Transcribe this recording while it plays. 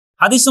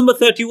Hadith number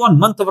 31,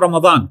 month of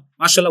Ramadan,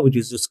 mashallah, which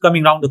is just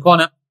coming round the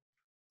corner.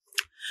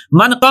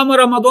 Man qama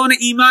Ramadana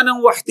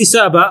imanan wa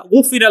ihtisaba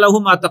ghufira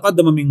lahu ma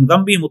taqaddama min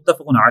dhanbi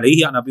muttafaqun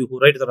alayhi an Abi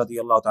Hurairah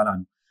radiyallahu ta'ala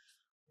anhu.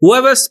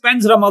 Whoever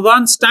spends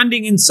Ramadan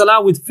standing in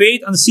Salah with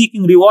faith and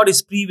seeking reward,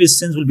 his previous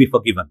sins will be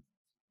forgiven.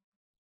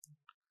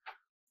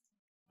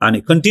 And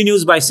it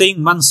continues by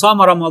saying, Man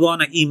sama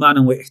Ramadana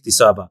imanan wa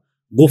ihtisaba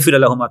ghufira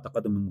lahu ma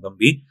taqaddama min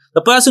dhanbi.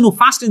 The person who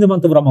fasts in the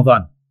month of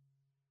Ramadan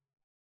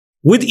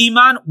with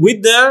iman,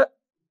 with the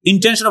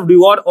intention of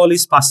reward, all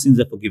his past sins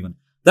are forgiven.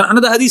 Then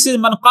another hadith says,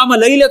 Man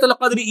qama laylatul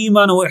qadri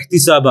imanan wa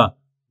ihtisaba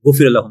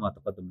ghufira lahu ma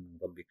taqaddama min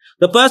dhanbi.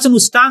 The person who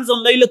stands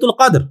on Laylatul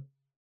Qadr,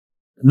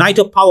 night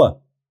of power,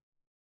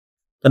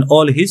 then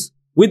all his,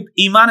 with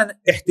iman and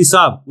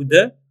ihtisab, with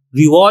the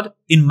reward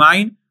in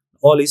mind,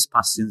 all his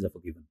past sins are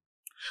forgiven.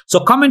 So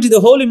coming to the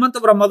holy month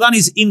of Ramadan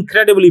is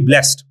incredibly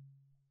blessed.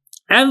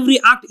 Every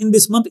act in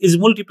this month is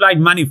multiplied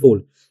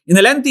manifold. In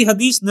a lengthy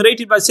hadith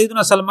narrated by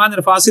Sayyidunā Salmān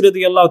Farsi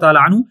radiyallahu ta'ala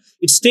anhu,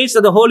 it states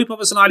that the Holy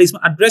Prophet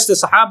addressed the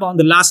Sahābah on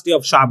the last day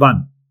of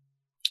Sha'bān.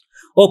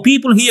 O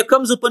people, here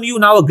comes upon you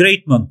now a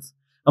great month,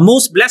 a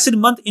most blessed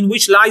month in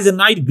which lies a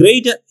night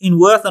greater in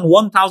worth than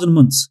 1,000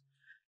 months.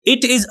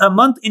 It is a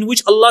month in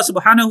which Allah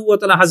subhanahu wa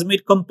ta'ala has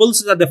made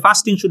compulsory that the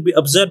fasting should be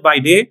observed by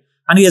day,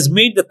 and He has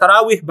made the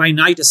Tarāweeh by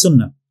night a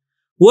Sunnah.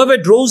 Whoever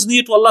draws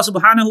near to Allah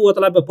subhanahu wa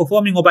ta'ala by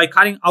performing or by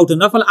carrying out a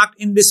Nafl act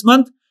in this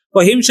month,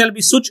 for him shall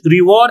be such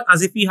reward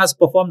as if he has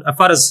performed a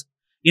Fardh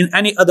in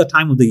any other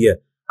time of the year.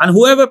 And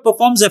whoever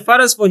performs a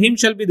Fardh, for him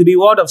shall be the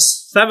reward of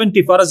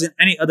 70 Fardhs in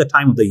any other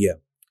time of the year.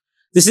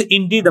 This is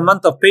indeed the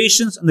month of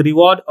patience, and the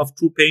reward of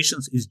true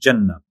patience is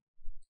Jannah.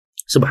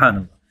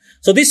 Subhanallah.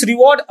 So this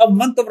reward of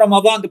month of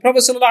Ramadan, the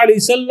Prophet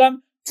ﷺ,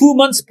 2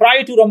 months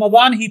prior to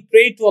Ramadan, he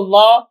prayed to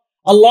Allah,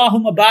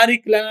 Allahumma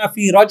barik lana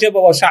fi Rajab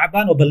wa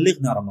Sha'bān wa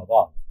ballighna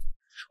Ramadan.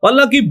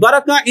 Allah give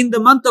barakah in the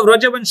month of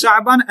Rajab and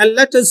Sha'bān, and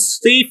let us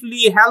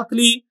safely,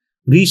 healthily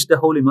reach the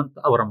holy month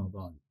of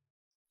Ramadan.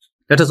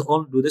 Let us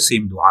all do the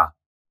same dua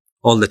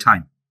all the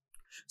time.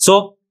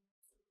 So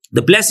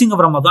the blessing of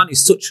Ramadan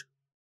is such,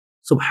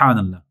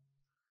 subhanallah,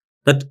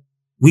 that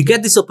we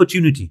get this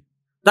opportunity.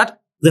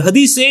 That the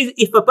hadith says,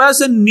 if a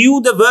person knew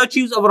the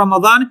virtues of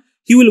Ramadan,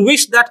 he will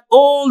wish that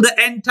all the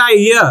entire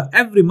year,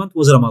 every month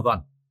was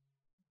Ramadan.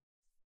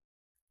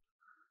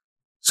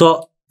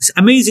 So it's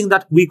amazing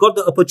that we got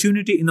the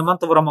opportunity in the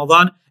month of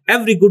Ramadan.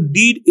 Every good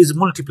deed is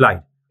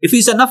multiplied. If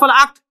it's a Nafl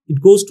act,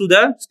 it goes to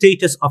the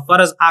status of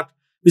Fardh act.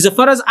 If it's a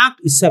Fardh act,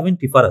 it's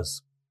 70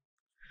 Fardhs.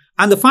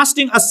 And the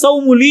fasting,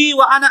 as-sawmu li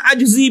wa ana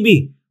ajzi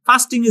bi.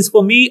 Fasting is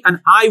for me and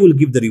I will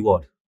give the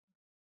reward.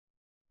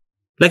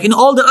 Like in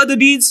all the other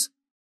deeds,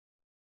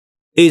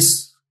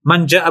 is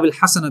man ja'a bil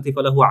hasanati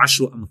falahu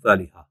ashru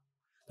amthaliha.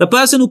 The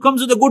person who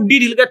comes with a good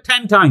deed, he'll get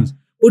 10 times.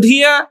 But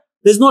here,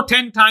 there's no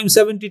 10 times,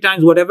 70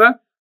 times, whatever.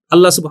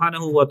 Allah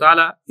subhanahu wa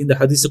ta'ala in the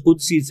Hadith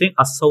Qudsi is saying,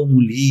 as-sawmu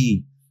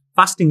li.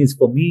 Fasting is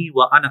for me,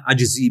 wa ana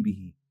ajzi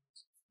bihi.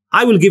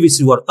 I will give his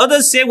reward.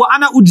 Others say, wa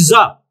ana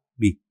ujza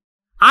bi.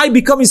 I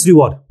become his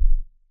reward.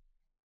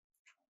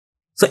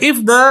 So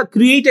if the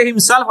Creator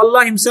himself,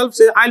 Allah himself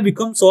says, I'll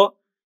become, so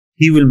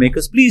He will make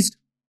us pleased.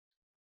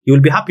 He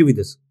will be happy with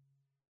us.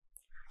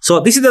 So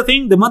this is the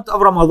thing, the month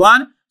of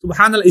Ramadan,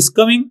 subhanallah, is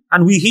coming,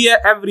 and we hear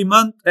every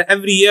month,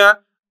 every year,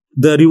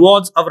 the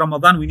rewards of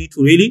Ramadan. We need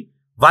to really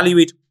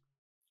evaluate,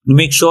 to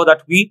make sure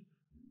that we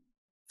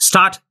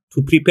start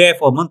to prepare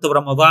for a month of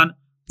Ramadan,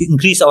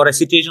 increase our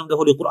recitation of the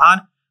Holy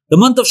Quran. The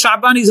month of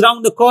Sha'bān is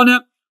around the corner.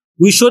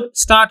 We should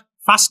start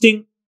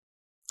fasting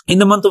in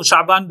the month of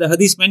Sha'bān. The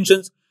hadith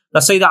mentions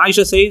that Sayyidah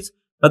Aisha says,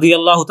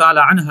 radiyallahu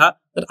ta'ala anha,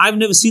 that I've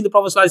never seen the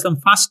Prophet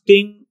ﷺ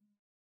fasting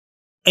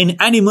in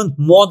any month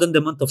more than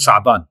the month of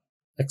Sha'bān,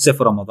 except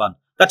for Ramadan.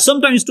 That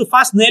sometimes to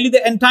fast nearly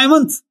the entire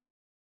month.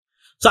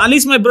 So at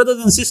least my brothers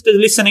and sisters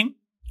listening,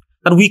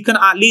 that we can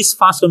at least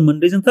fast on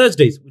Mondays and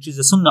Thursdays, which is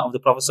the Sunnah of the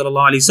Prophet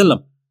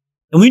ﷺ.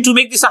 And we need to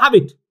make this a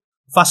habit,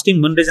 fasting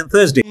Mondays and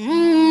Thursdays.